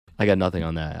I got nothing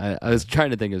on that. I was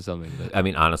trying to think of something. But I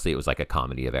mean, honestly, it was like a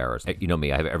comedy of errors. You know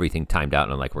me, I have everything timed out,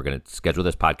 and I'm like, we're going to schedule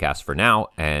this podcast for now.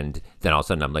 And then all of a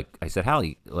sudden, I'm like, I said,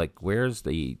 Hallie, like, where's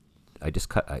the... I just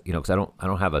cut, because I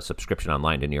don't have a subscription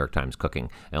online to New York Times Cooking.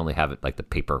 I only have it like the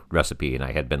paper recipe, and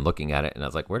I had been looking at it, and I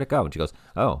was like, where'd it go? And she goes,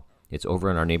 oh, it's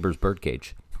over in our neighbor's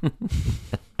birdcage.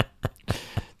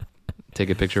 take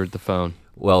a picture with the phone.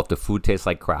 Well, if the food tastes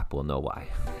like crap, we'll know why.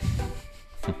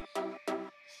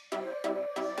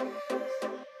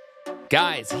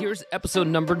 Guys, here's episode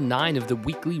number 9 of the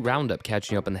weekly roundup,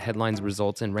 catching up on the headlines,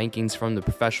 results, and rankings from the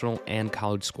professional and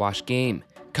college squash game.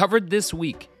 Covered this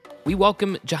week, we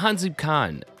welcome Jahanzeb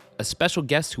Khan, a special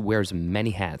guest who wears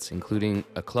many hats, including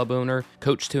a club owner,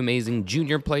 coach to amazing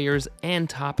junior players, and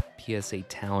top PSA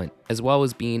talent, as well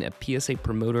as being a PSA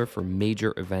promoter for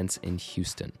major events in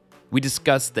Houston. We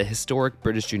discussed the historic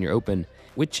British Junior Open,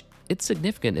 which it's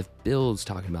significant if Bill's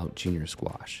talking about junior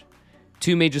squash.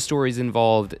 2 major stories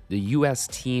involved the U.S.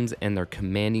 teams and their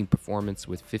commanding performance,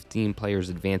 with 15 players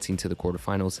advancing to the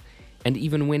quarterfinals and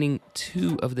even winning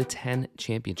 2 of the 10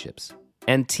 championships.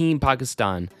 And Team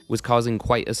Pakistan was causing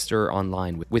quite a stir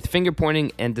online, with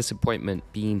finger-pointing and disappointment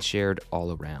being shared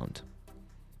all around.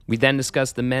 We then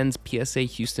discussed the men's PSA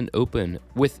Houston Open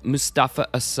with Mustafa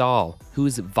Asal, who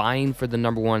is vying for the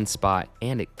number 1 spot,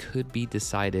 and it could be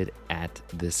decided at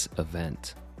this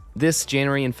event. This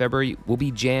January and February will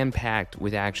be jam-packed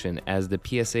with action as the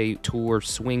PSA Tour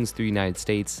swings through the United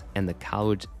States and the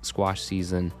college squash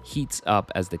season heats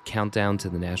up as the countdown to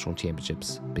the national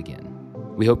championships begin.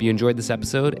 We hope you enjoyed this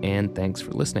episode, and thanks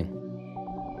for listening.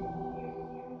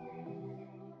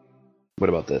 What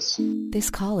about this? This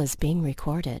call is being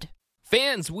recorded.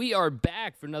 Fans, we are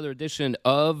back for another edition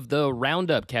of the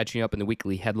Roundup, catching up on the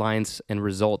weekly headlines and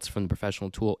results from the professional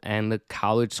tool and the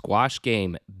college squash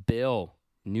game. Bill,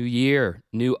 new year,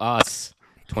 new us,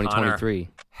 2023.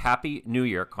 Connor, Happy New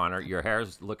Year, Connor. Your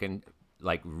hair's looking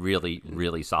like really,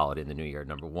 really solid in the new year.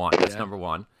 Number 1. That's number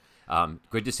 1.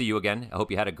 Good to see you again. I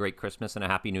hope you had a great Christmas and a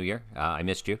happy New Year. I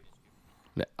missed you.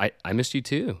 I missed you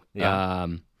too. Yeah.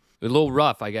 A little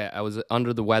rough. I was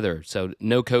under the weather, so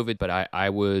no COVID, but I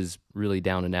was really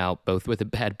down and out, both with a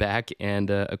bad back and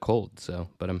a cold. So,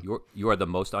 but you are the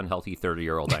most unhealthy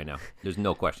 30-year-old I know. There's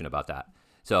no question about that.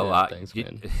 So thanks,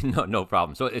 man. No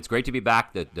problem. So it's great to be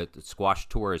back. The squash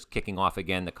tour is kicking off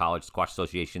again. The College Squash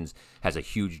Associations has a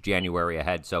huge January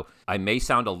ahead. So I may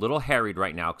sound a little harried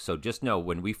right now. So just know,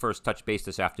 when we first touched base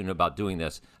this afternoon about doing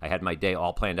this, I had my day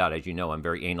all planned out. As you know, I'm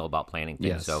very anal about planning things.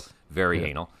 Yes. So very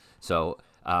anal. So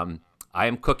I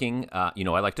am cooking. I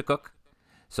like to cook.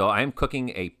 So I am cooking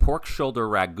a pork shoulder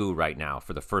ragu right now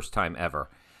for the first time ever.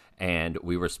 And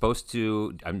I'm supposed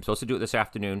to do it this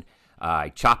afternoon. I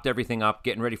chopped everything up,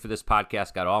 getting ready for this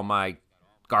podcast, got all my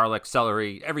garlic,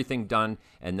 celery, everything done.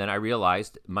 And then I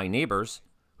realized my neighbors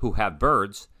who have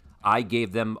birds, I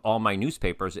gave them all my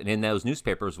newspapers. And in those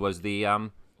newspapers was the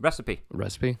recipe.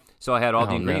 So I had all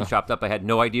the ingredients chopped up. I had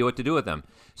no idea what to do with them.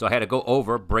 So I had to go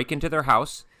over, break into their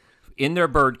house, in their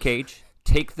bird cage,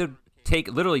 take the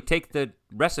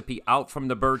recipe out from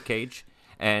the bird cage,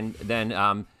 and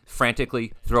then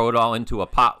frantically throw it all into a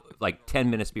pot like 10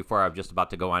 minutes before I was just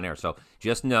about to go on air. So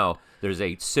just know there's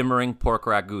a simmering pork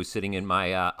ragu sitting in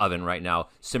my oven right now,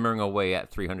 simmering away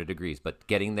at 300 degrees. But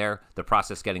the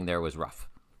process getting there was rough.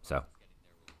 So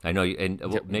I know you, and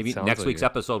maybe next week's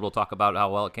episode we'll talk about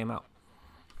how well it came out.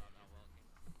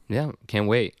 Yeah, can't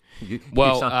wait. You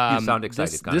sound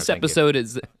excited, Connor. This episode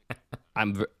is...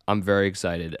 I'm very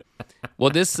excited. Well,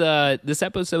 this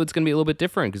episode is going to be a little bit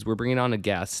different because we're bringing on a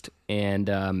guest,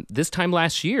 and this time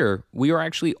last year we were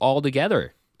actually all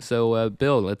together. So,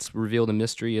 Bill, let's reveal the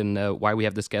mystery and why we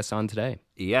have this guest on today.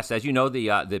 Yes, as you know,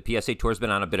 the PSA Tour has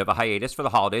been on a bit of a hiatus for the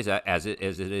holidays, as it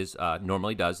is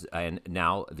normally does, and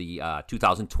now the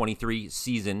 2023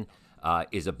 season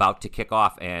is about to kick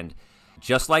off, and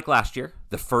just like last year,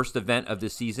 the first event of the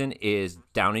season is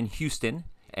down in Houston.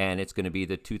 And it's going to be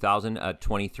the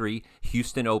 2023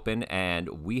 Houston Open.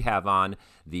 And we have on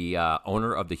the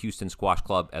owner of the Houston Squash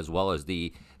Club, as well as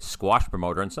the squash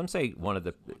promoter. And some say one of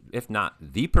the, if not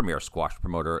the premier squash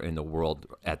promoter in the world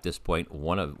at this point,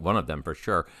 one of them for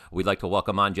sure. We'd like to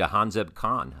welcome on Jahanzeb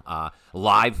Khan,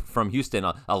 live from Houston.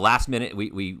 A last minute,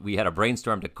 we had a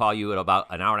brainstorm to call you at about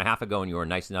an hour and a half ago, and you were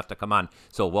nice enough to come on.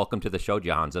 So welcome to the show,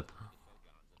 Jahanzeb.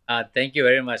 Thank you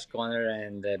very much, Connor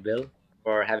and Bill,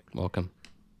 for having me. Welcome.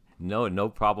 No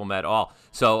problem at all.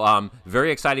 So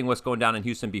very exciting what's going down in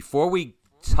Houston. Before we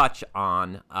touch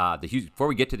on before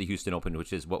we get to the Houston Open,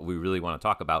 which is what we really want to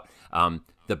talk about,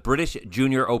 the British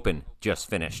Junior Open just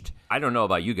finished. I don't know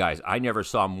about you guys. I never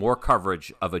saw more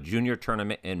coverage of a junior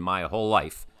tournament in my whole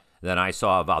life than I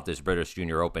saw about this British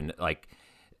Junior Open. Like,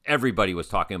 everybody was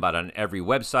talking about it on every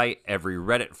website, every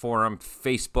Reddit forum,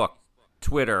 Facebook,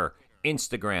 Twitter,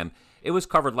 Instagram. It was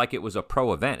covered like it was a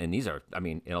pro event, and these are, I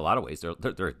mean, in a lot of ways,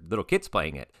 they're little kids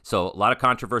playing it. So a lot of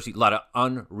controversy, a lot of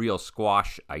unreal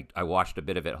squash. I watched a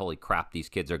bit of it. Holy crap, these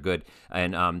kids are good.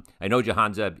 And I know,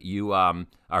 Jahanzeb, you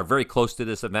are very close to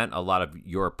this event. A lot of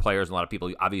your players, a lot of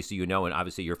people, obviously you know, and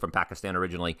obviously you're from Pakistan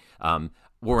originally,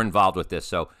 were involved with this.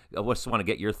 So I just want to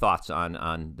get your thoughts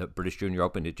on the British Junior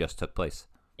Open that just took place.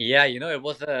 Yeah, it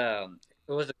was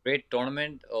a great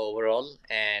tournament overall,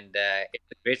 and it's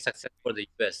a great success for the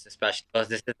US, especially because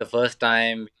this is the first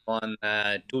time we won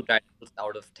two titles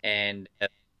out of 10, and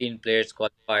 15 players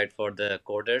qualified for the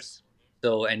quarters.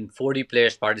 So, and 40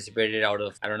 players participated out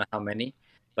of I don't know how many,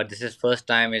 but this is first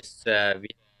time it's we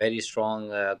very strong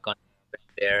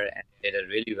contingent there and did a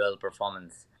really well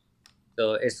performance.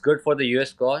 So it's good for the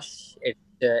US squash.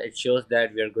 It shows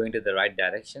that we are going to the right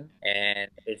direction, and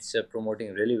it's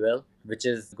promoting really well, which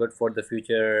is good for the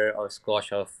future of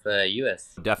squash of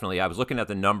US. Definitely. I was looking at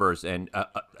the numbers, and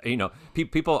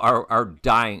people are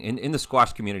dying in the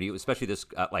squash community, especially this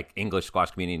like English squash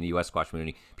community and the U.S. squash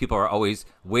community. People are always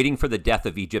waiting for the death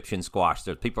of Egyptian squash.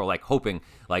 There, people are like hoping,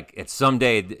 like, it's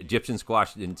someday the Egyptian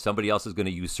squash and somebody else is going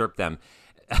to usurp them.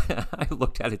 I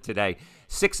looked at it today.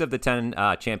 6 of the 10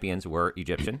 champions were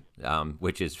Egyptian,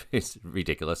 which is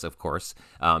ridiculous, of course.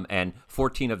 And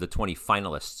 14 of the 20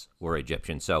 finalists were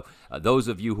Egyptian. So those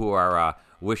of you who are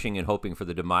wishing and hoping for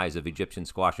the demise of Egyptian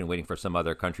squash and waiting for some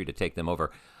other country to take them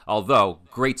over, although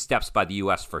great steps by the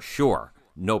U.S. for sure.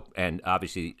 Nope, and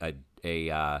obviously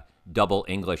a double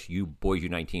English boys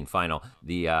U19 final.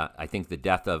 I think the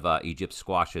death of Egypt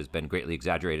squash has been greatly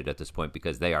exaggerated at this point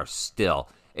because they are still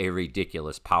a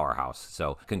ridiculous powerhouse.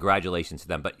 So congratulations to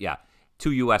them. But yeah,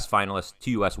 2 U.S. finalists,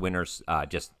 2 U.S. winners,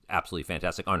 just absolutely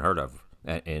fantastic, unheard of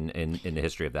in the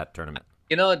history of that tournament.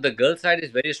 The girls' side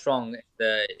is very strong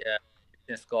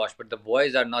in squash, but the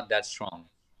boys are not that strong.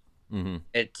 Mm-hmm.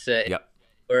 It's Yep.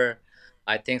 where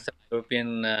I think some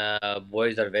European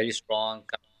boys are very strong.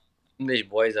 English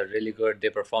boys are really good. They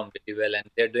perform really well, and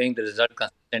they're doing the result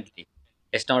consistently.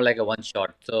 It's not like a one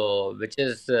shot, so which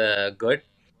is good.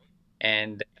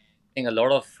 And I think a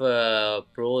lot of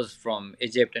pros from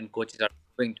Egypt and coaches are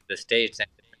going to the States and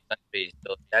different countries.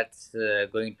 So that's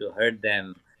going to hurt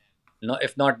them. No,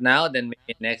 if not now, then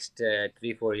maybe next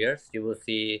 3-4 years, you will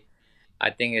see. I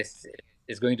think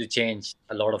it's going to change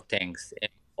a lot of things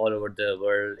all over the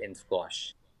world in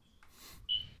squash.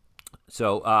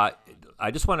 So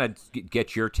I just want to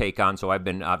get your take on. So I've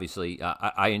been obviously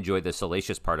I enjoy the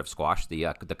salacious part of squash,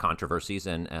 the controversies,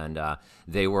 and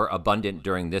they were abundant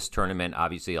during this tournament.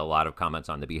 Obviously, a lot of comments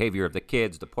on the behavior of the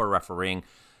kids, the poor refereeing,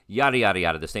 yada yada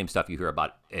yada. The same stuff you hear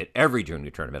about at every junior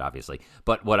tournament, obviously.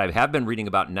 But what I have been reading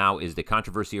about now is the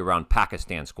controversy around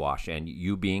Pakistan squash, and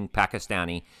you being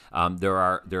Pakistani, there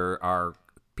are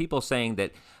people saying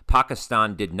that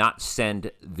Pakistan did not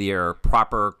send their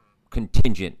proper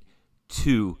contingent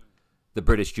to the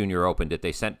British Junior Open, that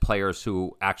they sent players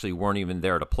who actually weren't even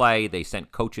there to play. They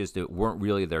sent coaches that weren't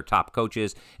really their top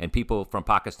coaches, and people from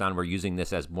Pakistan were using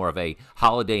this as more of a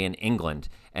holiday in England,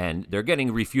 and they're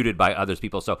getting refuted by other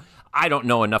people. So I don't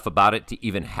know enough about it to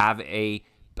even have a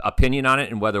opinion on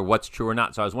it and whether what's true or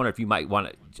not. So I was wondering if you might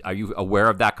want to, are you aware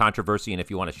of that controversy, and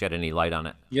if you want to shed any light on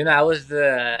it? I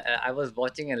was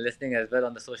watching and listening as well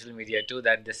on the social media too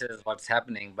that this is what's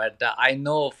happening. But I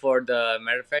know for the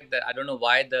matter of fact that I don't know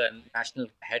why the national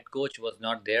head coach was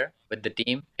not there with the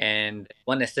team, and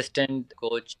one assistant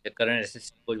coach, the current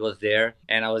assistant coach, was there,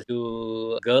 and I was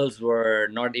 2 girls were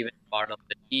not even part of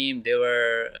the team. They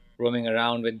were roaming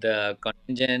around with the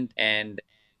contingent, and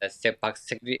the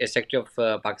secretary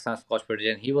of Pakistan Squash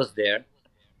Federation, he was there,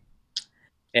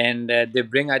 and they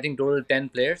bring I think total 10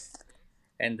 players,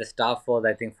 and the staff was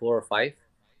I think 4 or 5.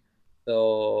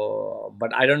 So,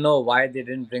 but I don't know why they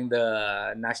didn't bring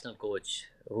the national coach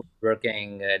who's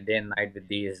working day and night with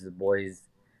these boys.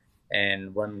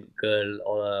 And one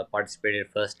girl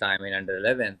participated first time in under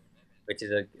 11, which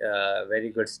is a very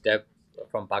good step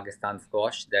from Pakistan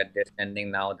squash that they're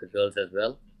sending now the girls as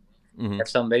well. Mm-hmm. Have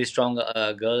some very strong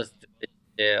girls which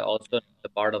also a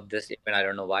part of this event. I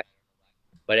don't know why,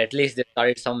 but at least they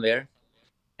started somewhere,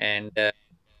 and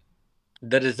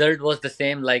the result was the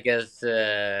same. Like as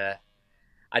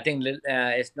I think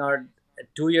it's not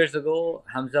 2 years ago,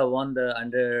 Hamza won the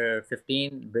under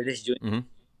 15 British Junior, Mm-hmm.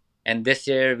 and this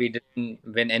year we didn't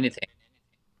win anything.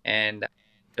 And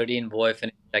 13 boy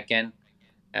finished second.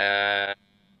 Uh,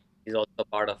 he's also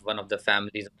part of one of the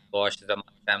families of squash, the Zaman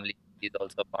family. He's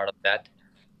also part of that.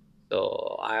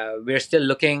 So we're still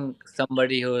looking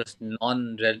somebody who's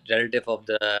non-relative of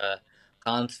the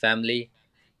Khan's family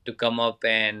to come up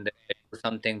and do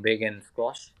something big in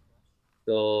squash.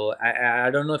 So I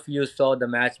don't know if you saw the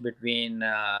match between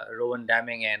Rowan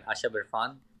Daming and Ashraf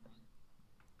Irfan.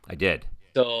 I did.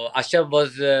 So Ashraf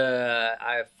was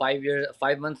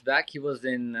 5 months back. He was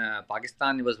in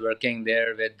Pakistan. He was working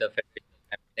there with the federation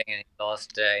and everything, and he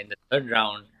lost in the third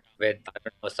round with, I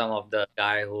don't know, some of the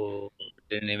guy who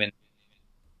didn't even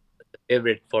the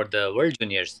favorite for the World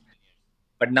Juniors.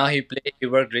 But now he played. He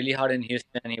worked really hard in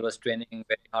Houston. He was training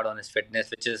very hard on his fitness,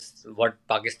 which is what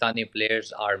Pakistani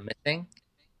players are missing.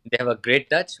 They have a great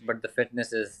touch, but the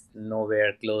fitness is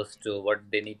nowhere close to what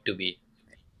they need to be.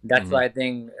 That's Hmm. why I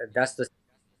think that's the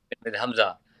situation with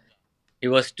Hamza. He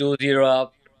was 2-0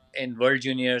 up in World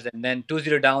Juniors and then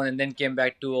 2-0 down and then came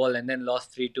back 2-all and then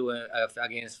lost 3-2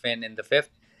 against Finn in the fifth.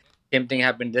 Same thing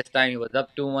happened this time. He was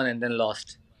up 2-1 and then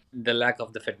lost. The lack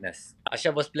of the fitness.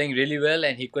 Ashraf was playing really well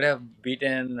and he could have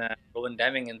beaten Rowan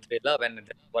Daming in 3 love, and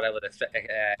that's what I was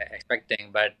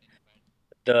expecting. But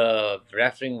the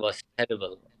refereeing was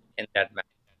terrible in that match.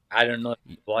 I don't know if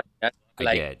you watched that. I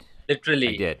Like, did. I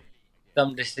literally, did.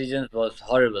 some decisions was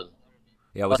horrible.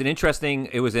 Yeah, it was an interesting.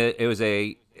 It was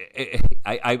a.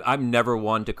 I'm never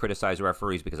one to criticize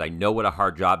referees because I know what a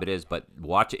hard job it is. But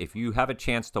watch if you have a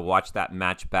chance to watch that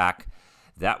match back.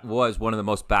 That was one of the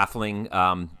most baffling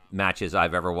matches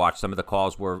I've ever watched. Some of the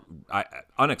calls were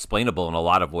unexplainable in a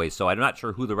lot of ways. So I'm not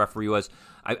sure who the referee was.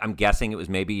 I'm guessing it was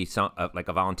maybe some like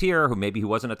a volunteer who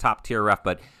wasn't a top tier ref,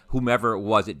 but whomever it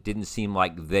was, it didn't seem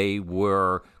like they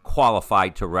were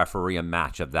qualified to referee a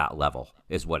match of that level.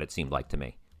 Is what it seemed like to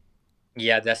me.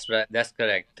 Yeah, that's right. That's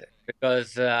correct.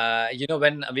 Because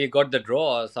when we got the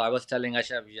draw, so I was telling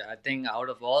Ashraf, yeah, I think out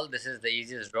of all, this is the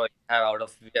easiest draw you have out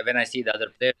of when I see the other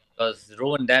players. Because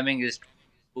Rowan Daming is trying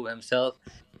to prove himself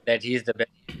that he's the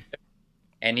best,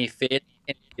 and he failed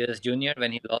in US Junior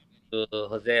when he lost to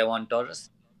Jose Juan Torres,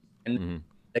 and Hmm.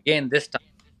 again this time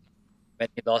when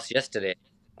he lost yesterday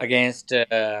against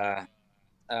John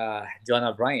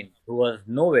O'Brien, who was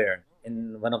nowhere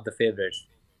in one of the favorites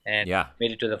and Yeah.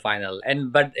 made it to the final.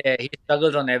 And but he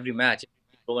struggles on every match.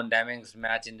 Rowan Daming's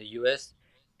match in the US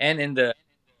and in the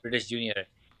British Junior,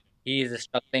 he is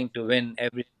struggling to win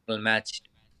every single match,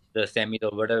 the semis or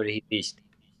whatever he reached.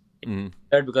 Hmm.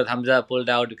 Third because Hamza pulled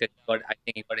out because I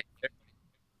think he got injured,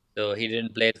 so he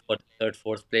didn't play for the third,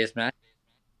 fourth place match.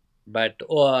 But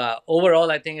overall,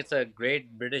 I think it's a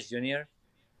great British Junior,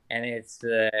 and it's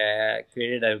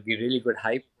created a really good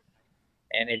hype,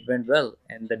 and it went well,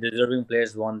 and the deserving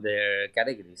players won their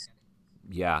categories.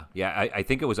 Yeah, yeah. I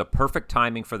think it was a perfect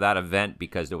timing for that event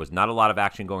because there was not a lot of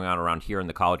action going on around here in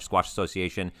the College Squash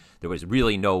Association. There was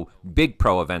really no big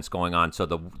pro events going on, so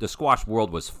the squash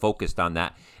world was focused on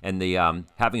that. And the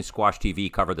having Squash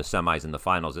TV cover the semis and the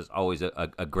finals is always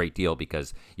a great deal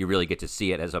because you really get to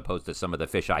see it as opposed to some of the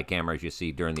fisheye cameras you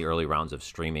see during the early rounds of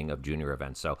streaming of junior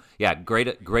events. So yeah,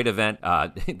 great event.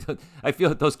 I feel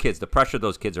that those kids, the pressure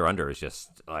those kids are under is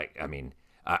just like, I mean.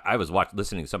 I was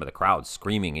listening to some of the crowd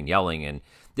screaming and yelling, and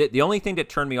the only thing that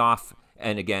turned me off,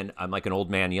 and again, I'm like an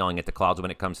old man yelling at the clouds when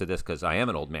it comes to this because I am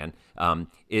an old man,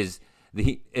 is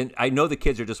and I know the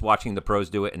kids are just watching the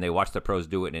pros do it, and they watch the pros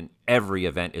do it, and every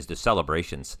event is the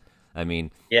celebrations. I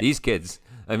mean, Yeah, these kids,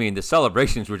 I mean, the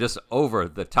celebrations were just over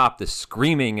the top, the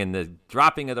screaming and the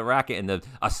dropping of the racket and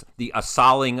the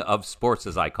assailing of sports,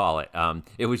 as I call it.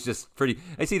 It was just pretty.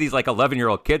 I see these like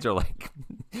 11-year-old kids are like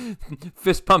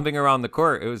fist pumping around the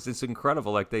court. It was just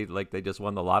incredible, like they just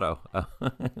won the lotto.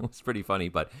 It was pretty funny,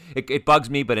 but it bugs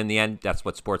me. But in the end, that's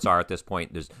what sports are at this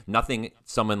point. There's nothing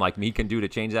someone like me can do to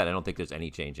change that. I don't think there's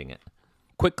any changing it.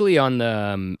 Quickly on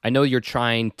the, I know you're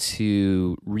trying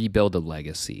to rebuild a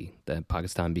legacy, the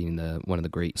Pakistan being one of the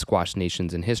great squash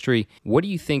nations in history. What do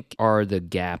you think are the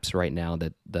gaps right now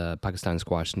that the Pakistan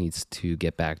squash needs to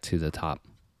get back to the top?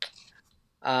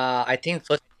 I think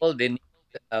first of all they need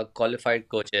qualified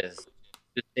coaches.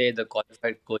 To say the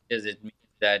qualified coaches, it means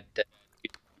that you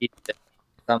need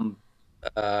some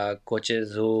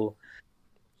coaches who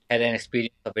had an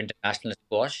experience of international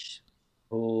squash,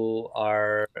 who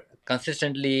are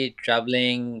consistently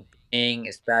traveling,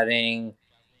 playing, sparring,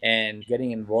 and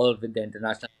getting involved with the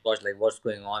international squash, like what's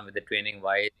going on with the training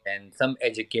wise, and some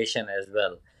education as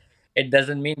well. It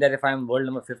doesn't mean that if I'm world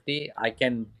number 50, I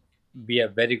can be a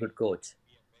very good coach.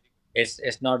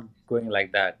 It's not going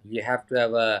like that. You have to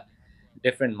have a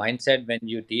different mindset when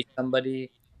you teach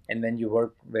somebody and when you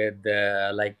work with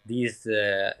like these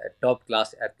top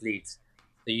class athletes.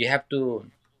 So you have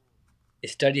to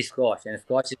study squash, and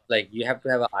squash is like you have to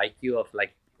have an IQ of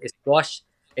like squash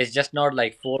is just not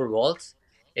like four walls.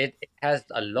 it has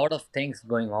a lot of things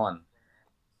going on.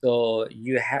 So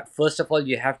you have, first of all,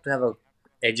 you have to have a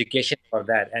education for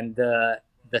that. And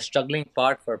the struggling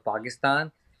part for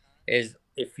Pakistan is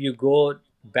if you go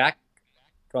back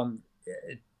from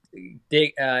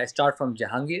take start from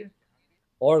Jahangir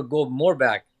or go more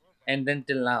back and then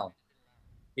till now.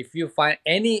 If you find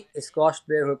any squash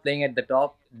player who are playing at the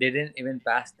top, they didn't even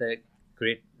pass the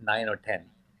grade 9 or 10.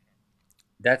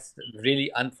 That's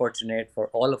really unfortunate for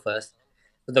all of us.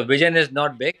 So the vision is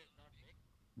not big.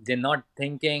 They're not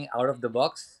thinking out of the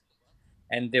box.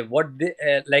 And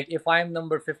like if I'm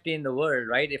number 50 in the world,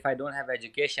 right? If I don't have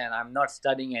education, I'm not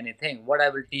studying anything. What I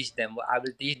will teach them? I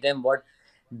will teach them what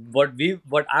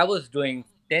I was doing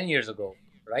 10 years ago,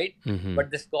 right? Hmm.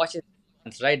 But the squash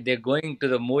is right. They're going to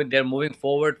the move. They're moving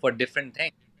forward for different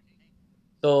things.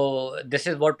 So this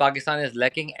is what Pakistan is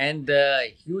lacking, and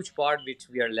the huge part which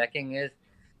we are lacking is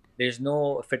there's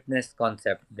no fitness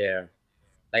concept there.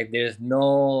 Like there's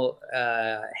no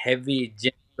heavy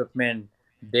gym equipment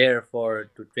there for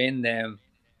to train them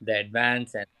the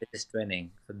advanced and fitness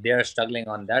training. So they are struggling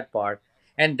on that part,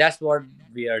 and that's what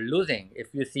we are losing.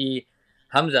 If you see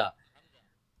Hamza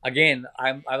again,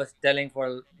 I was telling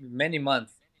for many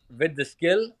months with the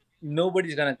skill,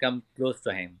 nobody's gonna come close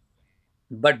to him.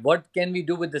 But what can we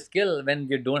do with the skill when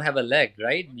you don't have a leg,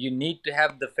 right? You need to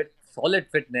have the solid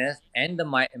fitness and the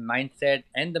mindset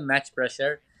and the match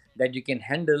pressure that you can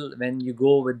handle when you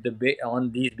go with the big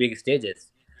on these big stages.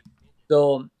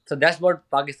 So that's what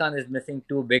Pakistan is missing.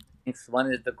 Two big things.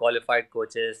 One is the qualified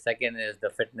coaches. Second is the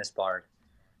fitness part.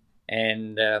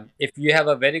 And if you have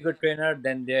a very good trainer,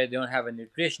 then they don't have a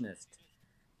nutritionist.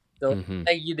 So Hmm.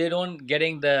 like they don't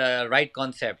getting the right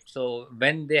concept. So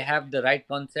when they have the right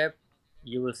concept,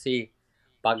 you will see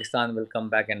Pakistan will come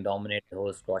back and dominate the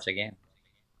whole squash again.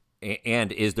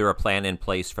 And is there a plan in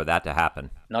place for that to happen?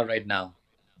 Not right now.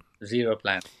 Zero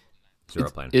plan. Zero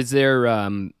plan. Is there?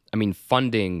 I mean,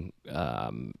 funding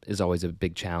is always a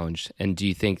big challenge. And do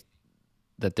you think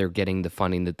that they're getting the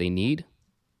funding that they need?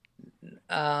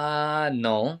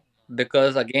 No,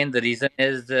 because again the reason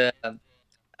is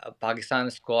Pakistan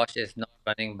squash is not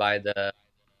running by the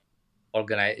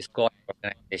organized squash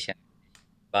organization,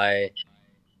 by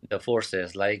the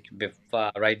forces. Like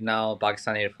right now,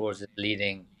 Pakistan Air Force is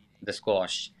leading the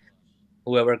squash.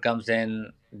 Whoever comes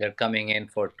in, they're coming in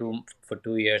for 2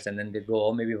 years, and then they go,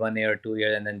 or maybe 1 year or 2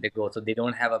 years, and then they go. So they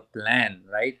don't have a plan,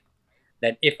 right?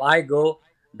 That if I go,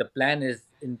 the plan is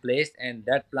in place, and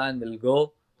that plan will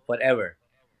go forever.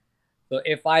 So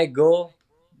if I go,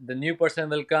 the new person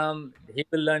will come. He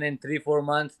will learn in 3 4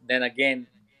 months. Then again,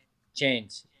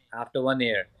 change after 1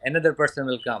 year. Another person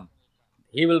will come.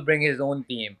 He will bring his own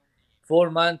team. 4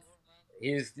 months,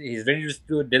 he's ready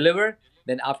to deliver.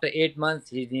 Then after 8 months,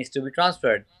 he needs to be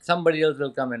transferred. Somebody else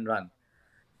will come and run.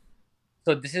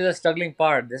 So this is a struggling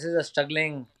part. This is a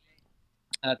struggling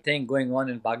thing going on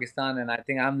in Pakistan, and I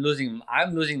think I'm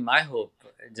losing my hope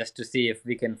just to see if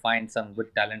we can find some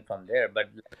good talent from there. But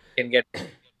we can get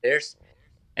players,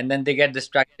 and then they get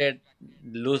distracted,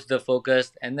 lose the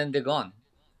focus, and then they're gone.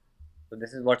 So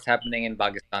this is what's happening in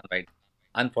Pakistan right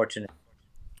now. Unfortunately.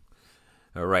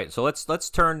 All right, so let's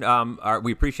turn.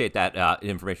 We appreciate that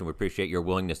information. We appreciate your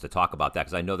willingness to talk about that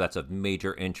because I know that's of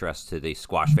major interest to the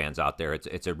squash fans out there.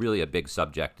 It's a really a big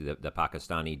subject, the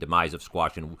Pakistani demise of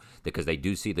squash, and because they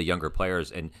do see the younger players,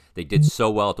 and they did so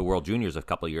well at the World Juniors a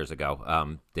couple of years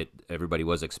ago that everybody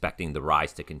was expecting the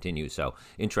rise to continue. So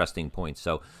interesting points.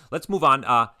 So let's move on.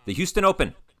 The Houston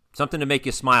Open, something to make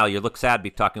you smile. You look sad be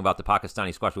talking about the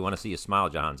Pakistani squash. We want to see you smile,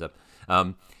 Jahanzeb.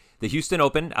 The Houston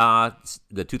Open,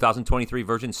 the 2023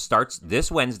 version starts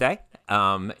this Wednesday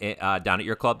down at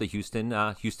your club, the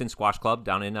Houston Squash Club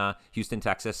down in Houston,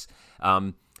 Texas.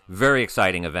 Very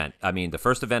exciting event. I mean, the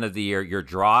first event of the year. Your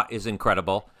draw is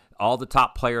incredible. All the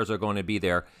top players are going to be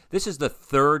there. This is the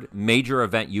third major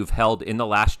event you've held in the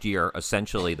last year,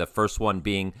 essentially. The first one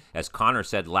being, as Connor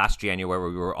said, last January, where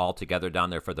we were all together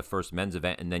down there for the first men's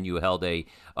event, and then you held a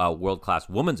world-class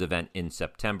women's event in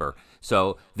September.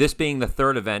 So this being the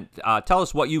third event, tell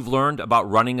us what you've learned about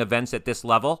running events at this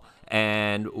level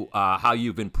and how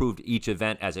you've improved each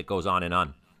event as it goes on and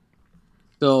on.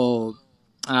 So,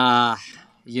 uh,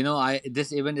 I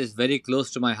this event is very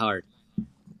close to my heart,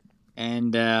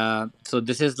 and so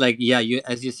this is like, yeah, you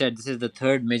as you said, this is the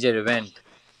third major event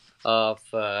of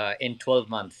in 12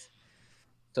 months.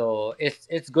 So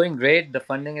it's going great. The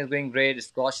funding is going great.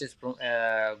 Squash is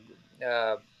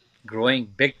growing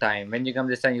big time. When you come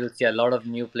this time, you'll see a lot of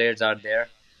new players are there.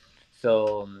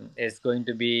 So it's going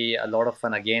to be a lot of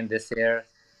fun again this year.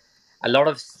 A lot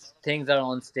of things are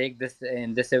on stake this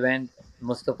in this event.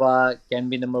 Mustafa can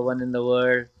be number one in the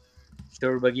world.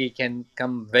 Shorbagy can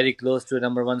come very close to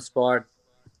number one spot.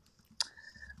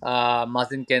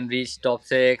 Mazin can reach top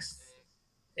six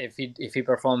if he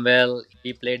perform well.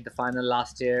 He played the final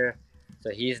last year, so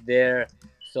he's there.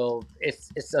 So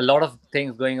it's a lot of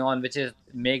things going on, which is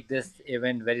make this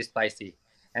event very spicy,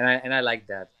 and I like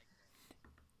that.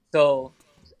 So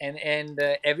and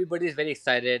everybody is very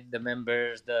excited. The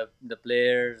members, the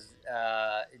players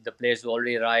who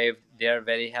already arrived, they are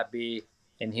very happy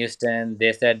in Houston.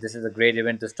 They said this is a great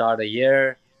event to start a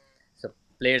year. So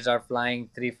players are flying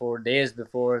 3-4 days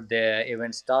before the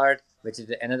event start, which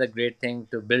is another great thing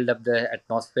to build up the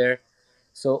atmosphere.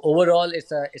 So overall,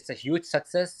 it's a huge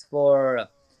success for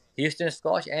Houston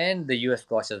squash and the US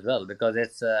squash as well, because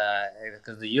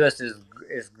the US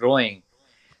is growing.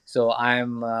 So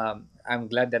I'm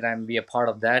glad that I'm be a part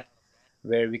of that,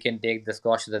 where we can take the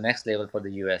squash to the next level for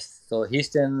the US. So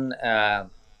Houston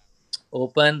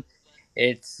Open,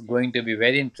 it's going to be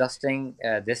very interesting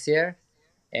this year,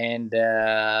 and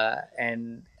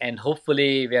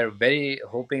hopefully we are very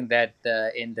hoping that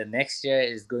in the next year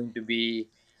is going to be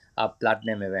a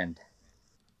platinum event.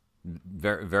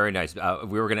 Very, very nice.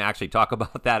 We were going to actually talk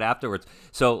about that afterwards.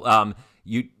 So,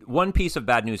 one piece of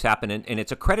bad news happened, and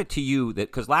it's a credit to you that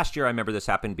because last year I remember this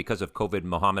happened because of COVID.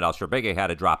 Mohamed Al Shorbagy had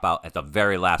to drop out at the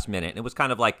very last minute, and it was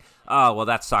kind of like, oh well,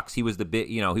 that sucks. He was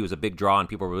he was a big draw, and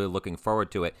people were really looking forward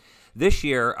to it. This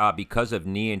year, because of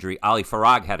knee injury, Ali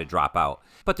Farag had to drop out.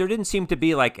 But there didn't seem to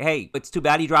be like, hey, it's too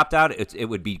bad he dropped out. It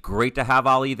would be great to have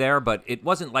Ali there, but it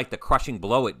wasn't like the crushing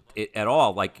blow at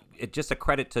all. Like, it's just a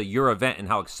credit to your event and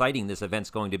how exciting this event's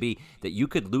going to be that you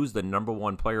could lose the number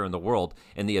one player in the world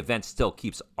and the event still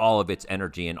keeps all of its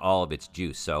energy and all of its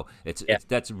juice. So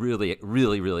that's really,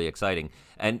 really, really exciting.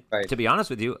 And to be honest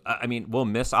with you, I mean, we'll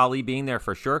miss Ali being there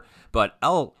for sure, but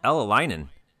El Alainen,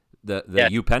 the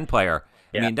UPenn player,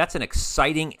 I mean, that's an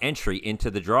exciting entry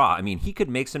into the draw. I mean, he could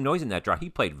make some noise in that draw. He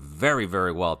played very,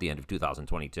 very well at the end of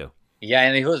 2022. Yeah,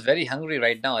 and he was very hungry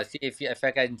right now. I see if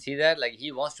I can see that, like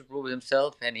he wants to prove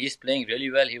himself, and he's playing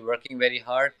really well. He's working very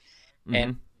hard,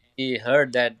 and he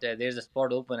heard that there's a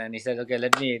spot open, and he said, "Okay,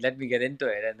 let me get into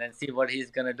it, and then see what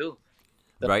he's gonna do."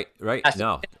 So, right.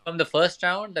 No, from the first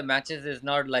round, the matches is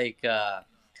not like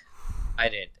I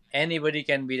did. Anybody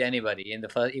can beat anybody in the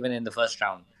first, even in the first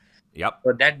round. Yep.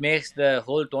 So that makes the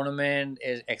whole tournament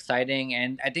is exciting,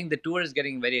 and I think the tour is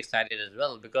getting very excited as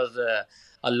well because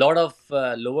a lot of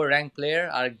lower ranked player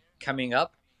are coming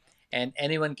up, and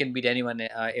anyone can beat anyone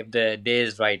if the day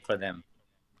is right for them.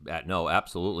 No,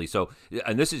 absolutely. So,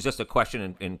 and this is just a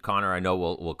question, and Connor, I know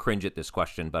will cringe at this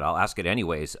question, but I'll ask it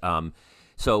anyways.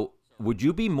 So, would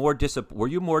you be were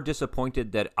you more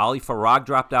disappointed that Ali Farag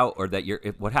dropped out, or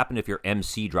that what happened if your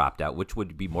MC dropped out? Which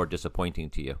would be more disappointing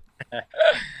to you?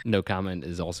 No comment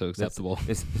is also acceptable.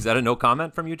 Is that a no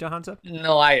comment from you, Jahanzeb?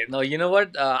 No. You know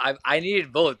what? I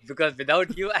needed both because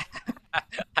without you,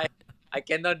 I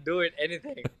cannot do it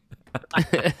anything.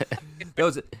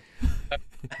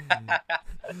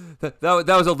 That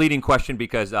was a leading question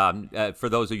because for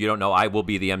those of you who don't know, I will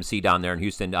be the MC down there in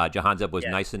Houston. Jahanzeb was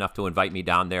nice enough to invite me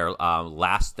down there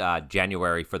last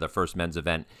January for the first men's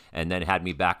event, and then had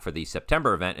me back for the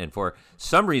September event. And for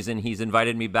some reason, he's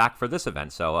invited me back for this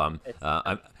event. So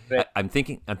I'm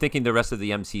thinking the rest of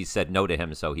the MCs said no to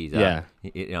him. So he's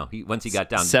once he got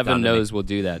down, seven no's will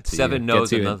do that. Seven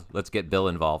no's, and let's get Bill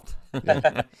involved.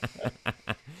 Yeah.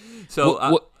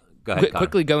 So. Go ahead,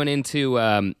 quickly going into,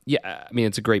 I mean,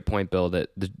 it's a great point, Bill, that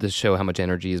to show how much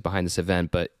energy is behind this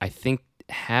event. But I think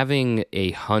having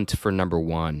a hunt for number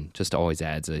one just always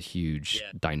adds a huge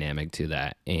dynamic to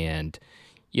that. And,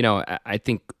 I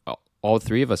think all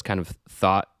three of us kind of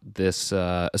thought this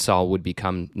Asal would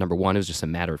become number one. It was just a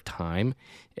matter of time.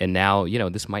 And now,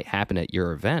 this might happen at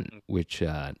your event, which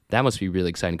that must be really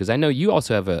exciting because I know you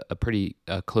also have a pretty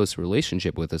close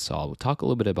relationship with Asal. Talk a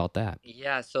little bit about that.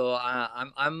 Yeah, so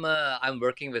I'm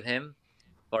working with him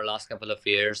for the last couple of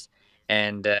years,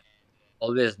 and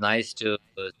always nice to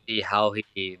see how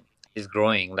he is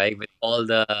growing, like with all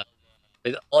the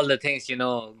things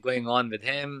going on with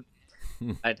him.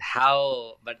 But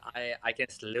I can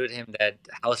salute him that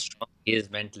how strong he is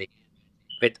mentally.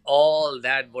 With all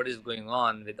that, what is going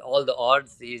on, with all the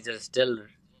odds, he's just still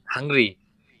hungry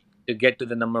to get to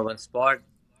the number one spot.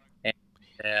 And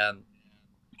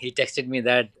he texted me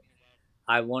that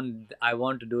I want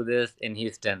to do this in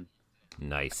Houston.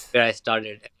 Nice. Where I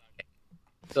started.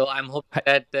 So I'm hoping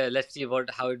that let's see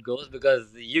how it goes because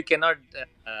you cannot.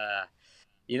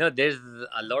 There's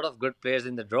a lot of good players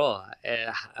in the draw.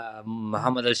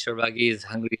 Mohamed Al Shorbagy is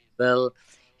hungry as well.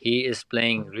 He is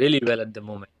playing really well at the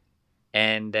moment.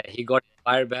 And he got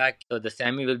fire back, so the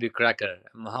semi will be cracker.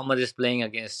 Muhammad is playing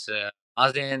against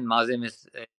Mazin is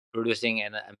producing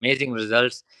an amazing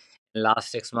results in the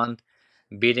last 6 months,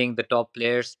 beating the top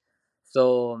players.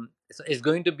 So it's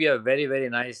going to be a very very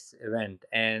nice event,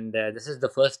 and this is the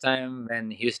first time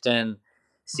when Houston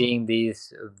seeing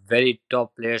these very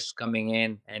top players coming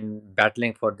in and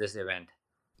battling for this event.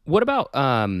 What about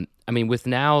I mean, with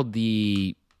now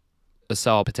the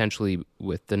Asal potentially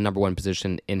with the number one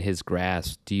position in his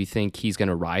grasp, do you think he's going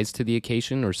to rise to the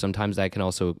occasion, or sometimes that can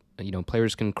also,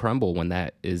 players can crumble when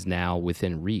that is now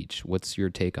within reach? What's your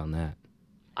take on that?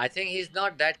 I think he's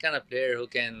not that kind of player who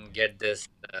can get this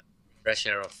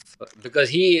pressure of because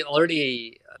he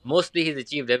already mostly he's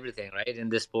achieved everything right in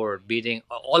this sport, beating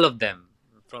all of them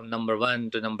from number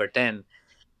 1 to number 10.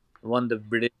 Won the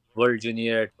British World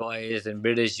Junior twice and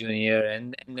British Junior,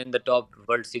 and then the top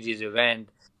World Series event.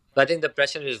 So I think the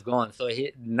pressure is gone. So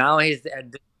he's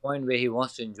at this point where he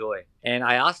wants to enjoy. And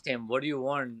I asked him, "What do you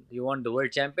want? You want the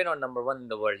world champion or number one in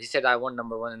the world?" He said, "I want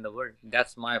number one in the world.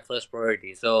 That's my first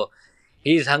priority." So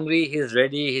he's hungry, he's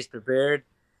ready, he's prepared,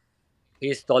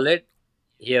 he's solid.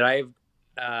 He arrived.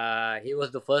 He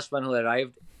was the first one who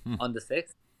arrived on the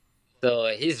 6th, so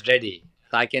he's ready.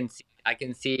 So I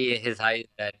can see his eyes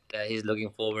that he's looking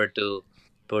forward to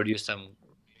produce some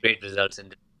great results in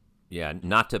this. Yeah,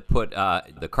 not to put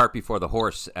the cart before the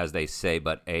horse, as they say,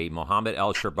 but a Mohammed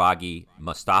El Shorbagy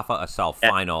Mustafa Asal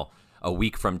final a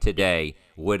week from today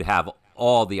would have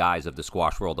all the eyes of the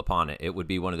squash world upon it. It would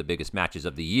be one of the biggest matches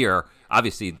of the year.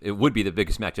 Obviously, it would be the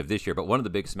biggest match of this year, but one of the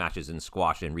biggest matches in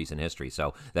squash in recent history.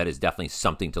 So that is definitely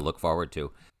something to look forward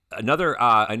to. Another,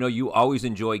 I know you always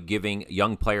enjoy giving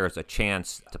young players a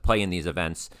chance to play in these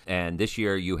events, and this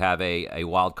year you have a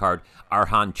wild card,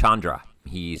 Arhan Chandra.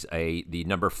 He's the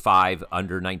number 5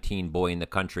 under-19 boy in the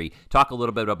country. Talk a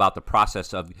little bit about the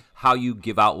process of how you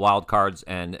give out wild cards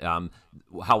and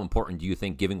how important do you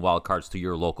think giving wild cards to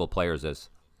your local players is?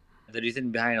 The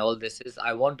reason behind all this is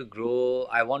I want to grow.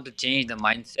 I want to change the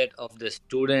mindset of the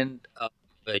student of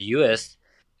the US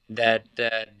that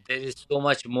there is so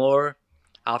much more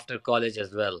after college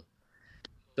as well.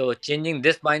 So changing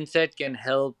this mindset can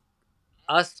help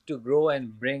us to grow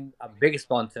and bring big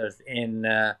sponsors in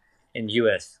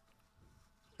US.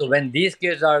 So when these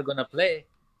kids are gonna play,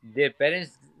 their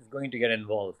parents is going to get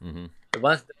involved. Mm-hmm. So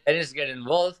once the parents get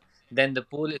involved, then the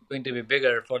pool is going to be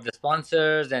bigger for the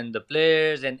sponsors and the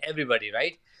players and everybody,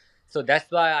 right? So that's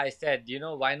why I said,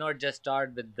 why not just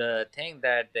start with the thing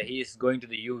that he's going to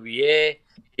the UVA,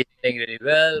 he's playing really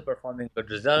well, performing good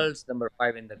results, number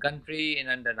 5 in the country in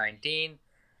under 19,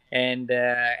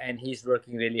 and he's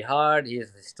working really hard. He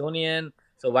is Estonian,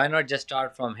 so why not just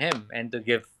start from him and to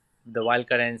give the wild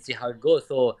card and see how it goes.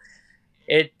 So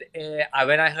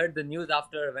when I heard the news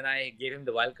after when I gave him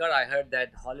the wild card, I heard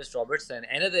that Hollis Robertson,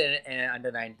 another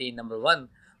under 19 number 1,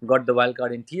 got the wild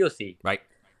card in TOC. Right.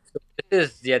 So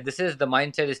this is the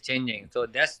mindset is changing. So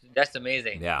that's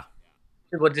amazing. Yeah.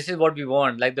 But this is what we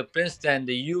want, like the Princeton,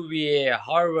 the UVA,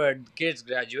 Harvard kids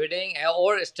graduating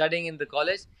or studying in the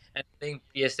college and playing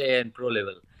PSA and pro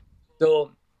level.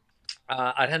 So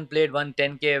Arhan played one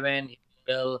 10K event, he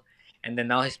did well, and then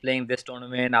now he's playing this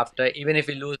tournament. After, even if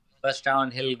he loses the first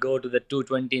round, he'll go to the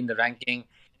 220 in the ranking.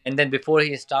 And then before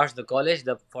he starts the college,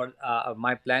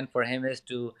 my plan for him is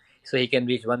so he can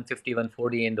reach 150,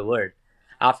 140 in the world.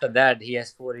 After that, he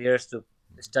has 4 years to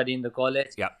study in the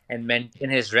college Yep. and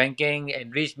maintain his ranking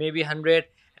and reach maybe 100.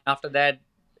 And after that,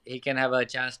 he can have a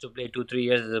chance to play 2-3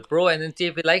 years as a pro and then see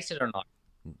if he likes it or not.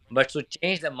 But to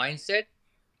change the mindset,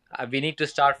 we need to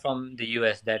start from the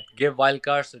US, that give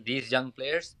wildcards to these young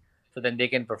players so then they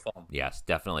can perform. Yes,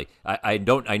 definitely. I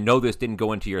know this didn't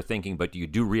go into your thinking, but you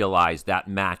do realize that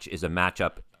match is a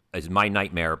matchup, is my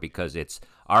nightmare because it's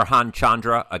Arhan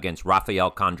Chandra against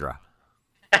Rafael Candra.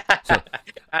 So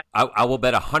I will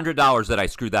bet $100 that I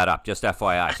screwed that up, just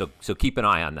FYI. So keep an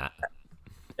eye on that.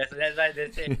 That's why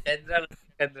they say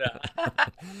Chandra.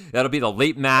 That'll be the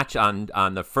late match on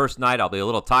the first night. I'll be a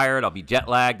little tired. I'll be jet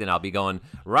lagged, and I'll be going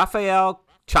Rafael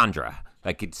Chandra.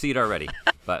 I could see it already.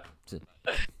 But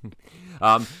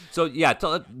so yeah,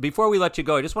 before we let you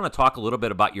go, I just want to talk a little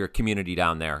bit about your community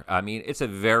down there. I mean, it's a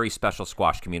very special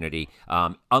squash community,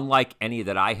 unlike any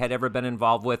that I had ever been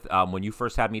involved with. When you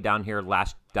first had me down there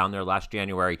last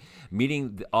January,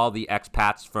 meeting all the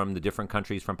expats from the different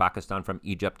countries, from Pakistan, from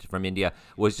Egypt, from India,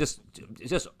 was just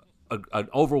an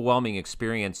overwhelming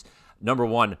experience. Number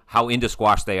one, how into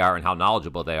squash they are and how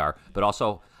knowledgeable they are, but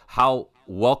also how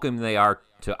welcome they are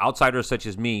to outsiders such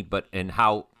as me, and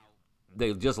how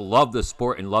they just love the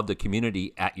sport and love the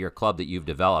community at your club that you've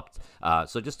developed.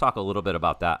 So just talk a little bit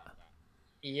about that.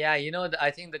 Yeah,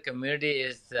 I think the community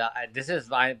is,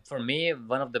 for me,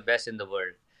 one of the best in the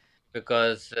world.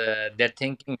 because they're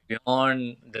thinking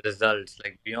beyond the results,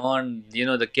 like beyond,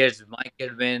 the kids, my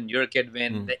kid win, your kid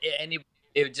win, Mm. any,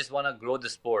 they just want to grow the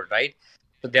sport, right?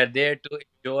 So they're there to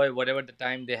enjoy whatever the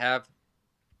time they have.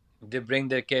 They bring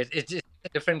their kids. It's just a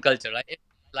different culture, right? It's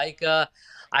like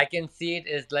I can see it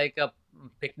as like a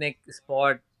picnic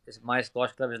spot. My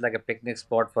squash club is like a picnic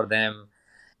spot for them.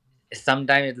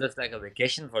 Sometimes it looks like a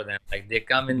vacation for them. Like they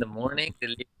come in the morning, they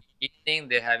leave in the evening,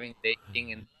 they're having the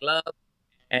eating in the club,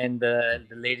 and the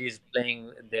ladies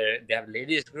playing their, they have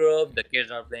ladies group, the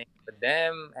kids are playing with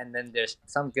them, and then there's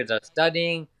some kids are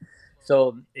studying.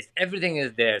 So it's, everything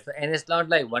is there. So, and it's not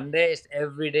like one day, it's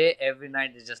every day, every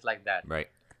night is just like that. Right.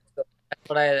 So that's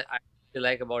what I really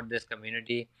like about this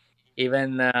community.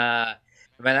 Even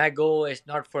when I go, it's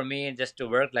not for me just to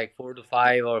work like 4 to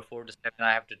 5 or 4 to 7.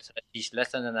 I have to teach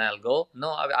lessons and I'll go. No,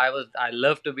 I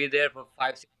love to be there for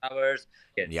 5 6 hours.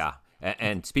 Yes. Yeah.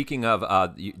 And speaking of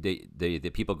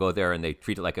the people go there and they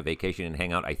treat it like a vacation and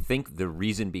hang out, I think the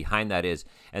reason behind that is,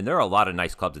 and there are a lot of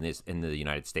nice clubs in the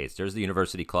United States. There's the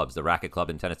university clubs, the racket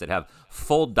club in tennis that have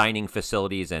full dining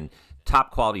facilities and top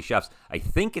quality chefs. I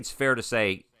think it's fair to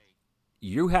say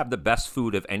you have the best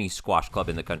food of any squash club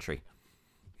in the country.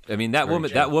 I mean, that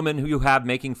woman who you have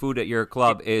making food at your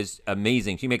club is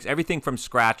amazing. She makes everything from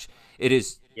scratch. It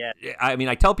is. Yeah. I mean,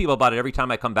 I tell people about it every time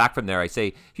I come back from there. I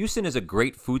say Houston is a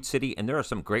great food city, and there are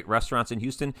some great restaurants in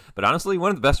Houston. But honestly,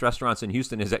 one of the best restaurants in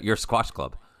Houston is at your squash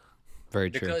club. Very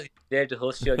true. Because he's there to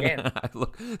host you again.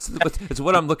 It's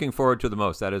what I'm looking forward to the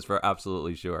most. That is for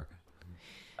absolutely sure.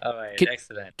 All right,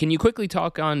 excellent. Can you quickly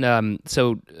talk on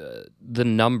the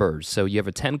numbers? So you have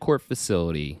a 10-court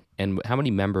facility, and how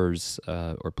many members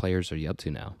or players are you up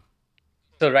to now?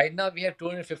 So right now we have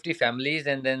 250 families,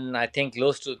 and then I think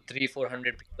close to 300-400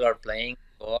 people are playing.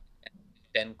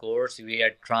 10 courts. We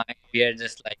are trying. We are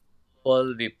just like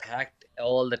full. We packed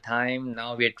all the time.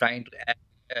 Now we are trying to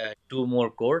add 2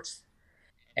 more courts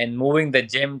and moving the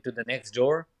gym to the next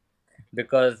door,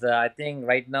 because I think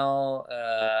right now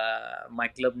my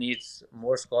club needs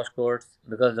more squash courts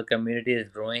because the community is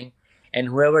growing, and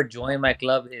whoever join my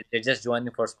club, they're just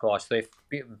joining for squash. So if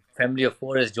family of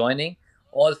 4 is joining,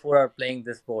 all 4 are playing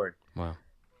this sport. Wow.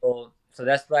 So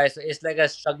that's why. So it's like a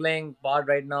struggling part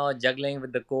right now, juggling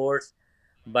with the courts.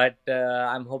 But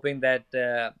I'm hoping that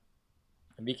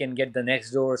we can get the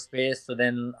next door space. So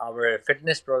then our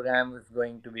fitness program is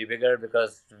going to be bigger,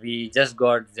 because we just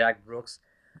got Zach Brooks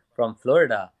from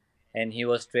Florida, and he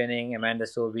was training Amanda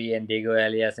Sobi and Diego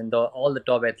Elias and all the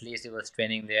top athletes. He was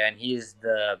training there, and he's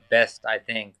the best, I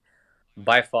think,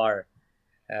 by far,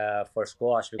 for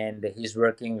squash. And he's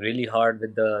working really hard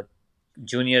with the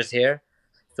juniors here.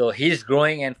 So he's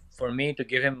growing, and for me to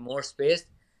give him more space,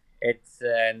 it's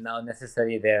now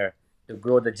necessary there to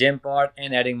grow the gym part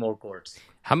and adding more courts.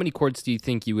 How many courts do you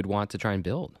think you would want to try and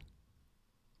build?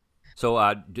 So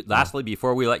lastly,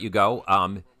 before we let you go,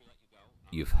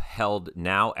 you've held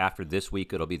now, after this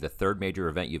week, it'll be the 3rd major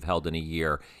event you've held in a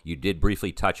year. You did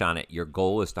briefly touch on it. Your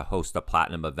goal is to host a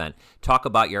platinum event. Talk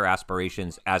about your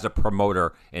aspirations as a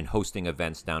promoter in hosting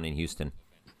events down in Houston.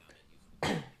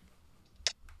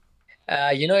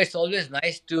 It's always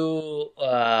nice to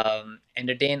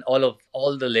entertain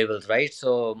all the levels, right?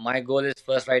 So my goal is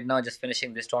first right now just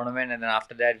finishing this tournament, and then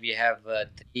after that we have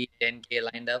 3 10K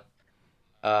lined up,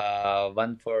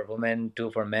 1 for women,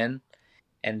 2 for men,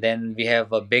 and then we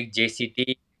have a big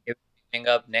JCT coming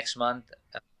up next month,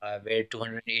 where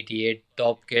 288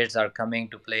 top kids are coming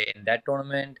to play in that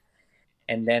tournament.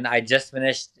 And then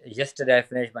yesterday I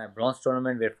finished my bronze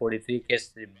tournament where 43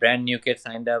 kids, brand new kids,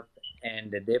 signed up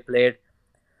and they played.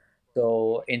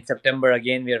 So in September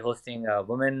again we are hosting a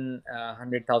women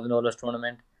 $100,000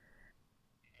 tournament,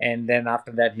 and then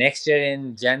after that next year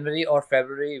in January or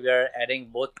February we are adding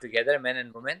both together, men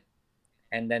and women,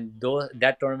 and then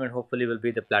that tournament hopefully will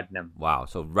be the platinum. Wow!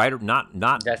 So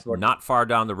not far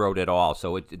down the road at all.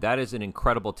 So that is an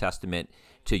incredible testament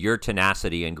to your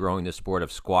tenacity in growing the sport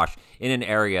of squash in an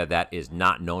area that is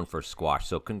not known for squash.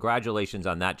 So congratulations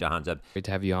on that, Jahanzeb. Great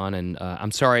to have you on, and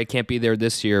I'm sorry I can't be there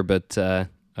this year, but to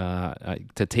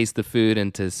taste the food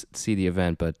and to see the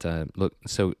event. But look,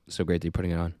 so great that you're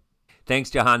putting it on.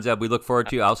 Thanks, Jahanzeb. We look forward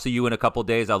to you. I'll see you in a couple of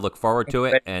days. I'll look forward to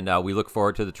it, and we look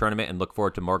forward to the tournament and look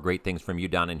forward to more great things from you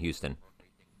down in Houston.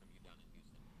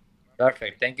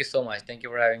 Perfect. Thank you so much. Thank you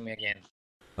for having me again.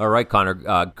 All right, Connor.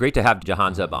 Great to have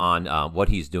Jahanzeb on. What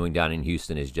he's doing down in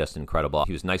Houston is just incredible.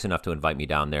 He was nice enough to invite me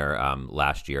down there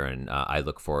last year, and I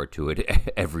look forward to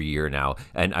it every year now.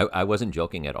 And I wasn't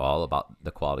joking at all about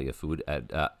the quality of food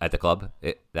at the club.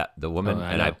 The woman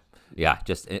Yeah,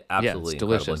 just absolutely incredible.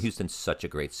 delicious. And Houston's such a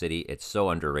great city. It's so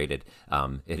underrated.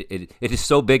 It is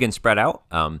so big and spread out,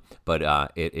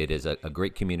 but it is a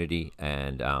great community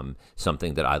and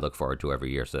something that I look forward to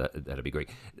every year. So that'll be great.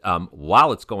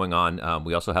 While it's going on,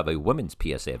 we also have a women's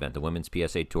PSA event, the Women's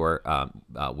PSA Tour,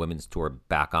 Women's Tour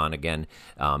back on again.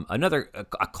 Another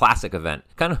a classic event,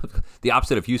 kind of the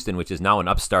opposite of Houston, which is now an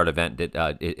upstart event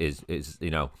that is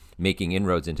making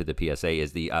inroads into the PSA,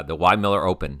 is the Y. Miller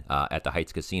Open at the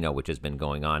Heights Casino, which has been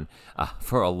going on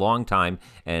for a long time.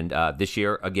 And this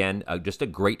year, again, just a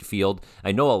great field.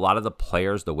 I know a lot of the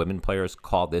players, the women players,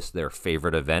 call this their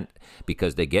favorite event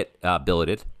because they get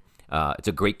billeted. It's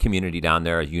a great community down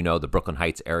there. As you know, the Brooklyn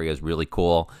Heights area is really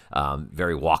cool,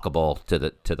 very walkable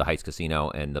to the Heights Casino,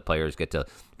 and the players get to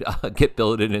get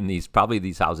billeted in these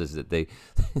houses that a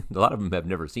lot of them have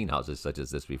never seen houses such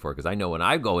as this before. Because I know when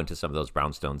I go into some of those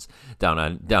brownstones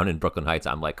down in Brooklyn Heights,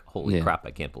 I'm like, holy crap,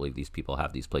 I can't believe these people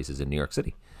have these places in New York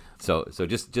City. So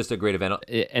just a great event.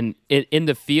 And in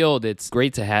the field, it's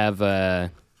great to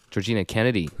have Georgina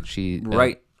Kennedy. She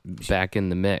back in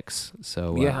the mix.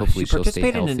 So hopefully she'll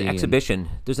stay healthy. Participated in an exhibition.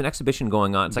 There's an exhibition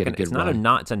going on. It's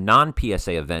it's a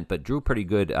non-PSA event, but drew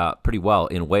pretty well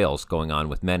in Wales going on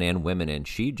with men and women, and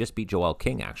she just beat Joelle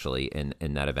King actually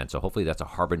in that event. So hopefully that's a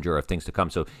harbinger of things to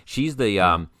come. So she's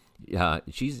the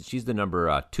she's the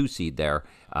number 2 seed there.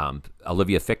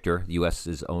 Olivia Fichter, the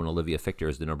U.S.'s own Olivia Fichter,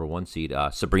 is the number 1 seed.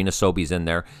 Sabrina Sobey's in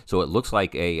there. So it looks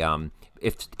like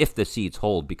if the seeds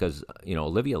hold, because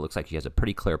Olivia looks like she has a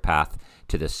pretty clear path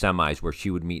to the semis where she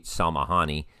would meet Salma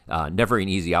Hani. Never an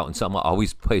easy out, and Salma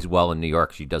always plays well in New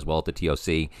York. She does well at the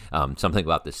TOC. Something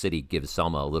about the city gives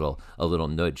Salma a little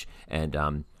nudge,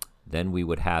 and then we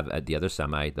would have at the other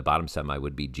semi, the bottom semi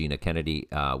would be Gina Kennedy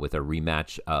with a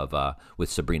rematch with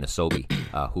Sabrina Sobey,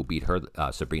 who beat her.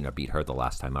 Sabrina beat her the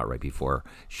last time out right before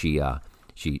she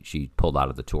pulled out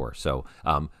of the tour. So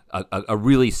a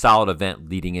really solid event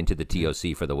leading into the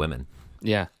TOC for the women.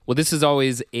 Yeah. Well, this is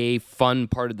always a fun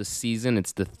part of the season.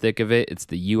 It's the thick of it. It's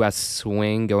the U.S.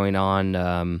 swing going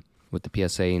on with the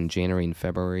PSA in January and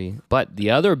February. But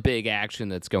the other big action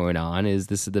that's going on is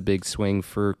the big swing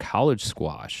for college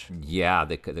squash. Yeah,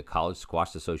 the College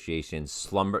Squash Association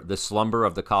the slumber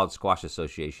of the College Squash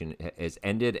Association has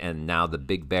ended, and now the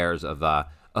big bears of the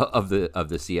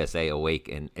CSA awake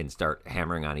and start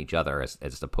hammering on each other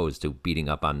as opposed to beating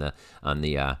up on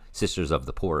the sisters of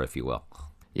the poor, if you will.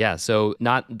 Yeah, so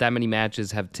not that many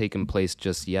matches have taken place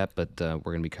just yet, but we're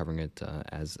going to be covering it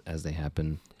as they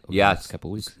happen over the next couple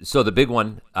of weeks. So the big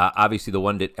one, obviously the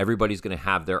one that everybody's going to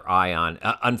have their eye on.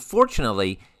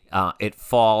 Unfortunately, it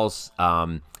falls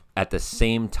at the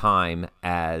same time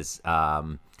as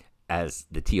the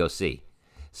TOC.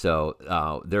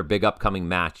 So their big upcoming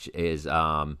match is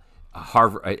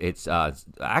Harvard. I'm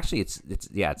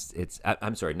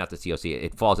sorry, not the TOC.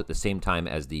 It falls at the same time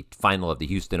as the final of the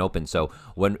Houston Open. So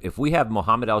if we have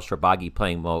Mohamed El Shorbagy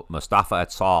playing Mustafa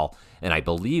Etsal, and I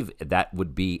believe that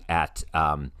would be at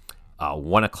 1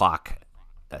 o'clock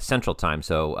Central Time,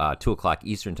 so 2 o'clock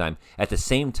Eastern Time. At the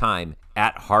same time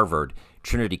at Harvard,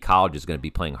 Trinity College is going to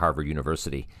be playing Harvard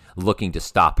University, looking to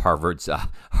stop Harvard's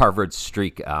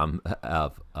streak of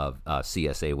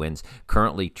CSA wins.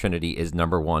 Currently, Trinity is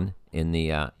number 1 in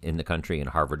the country, and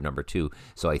Harvard number 2.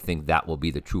 So I think that will be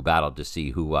the true battle to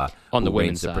see who on the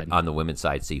women's side. On the women's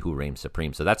side, see who reigns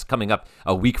supreme. So that's coming up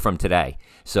a week from today.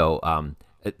 So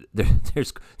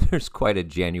there's quite a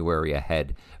January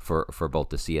ahead for both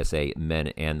the CSA men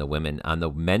and the women. On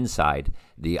the men's side,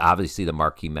 obviously the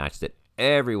marquee match that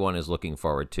everyone is looking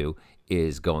forward to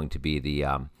is going to be the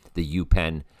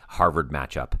UPenn Harvard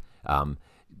matchup.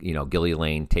 Gilly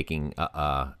Lane taking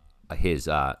his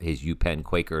UPenn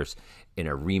Quakers in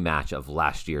a rematch of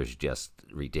last year's just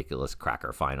ridiculous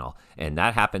cracker final, and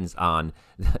that happens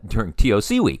during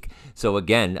TOC week. So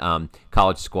again,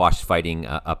 college squash fighting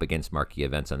up against marquee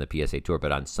events on the PSA Tour,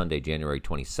 but on Sunday, January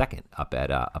 22nd, up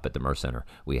at the Merce Center,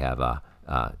 we have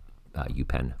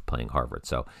UPenn playing Harvard.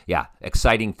 So yeah,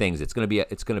 exciting things. It's gonna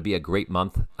be a great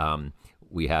month.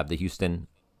 We have the Houston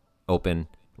Open,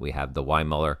 we have the Y.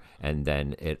 Muller, and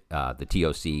then the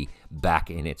TOC back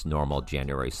in its normal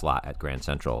January slot at Grand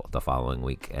Central the following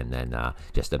week, and then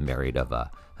just a myriad of a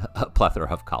plethora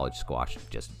of college squash,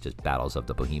 just battles of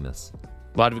the behemoths.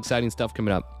 A lot of exciting stuff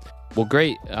coming up. Well,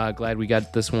 great. Glad we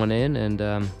got this one in, and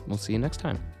we'll see you next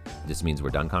time. This means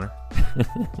we're done, Connor.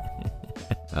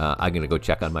 I'm going to go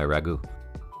check on my ragu.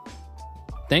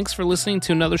 Thanks for listening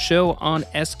to another show on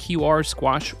SQR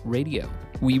Squash Radio.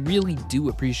 We really do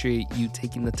appreciate you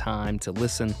taking the time to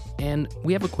listen, and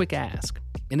we have a quick ask.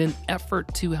 In an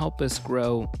effort to help us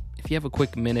grow, if you have a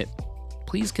quick minute,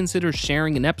 please consider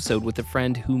sharing an episode with a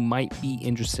friend who might be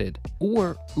interested,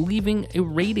 or leaving a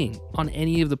rating on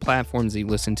any of the platforms that you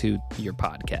listen to your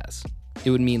podcast. It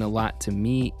would mean a lot to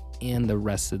me and the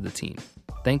rest of the team.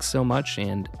 Thanks so much,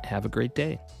 and have a great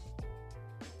day.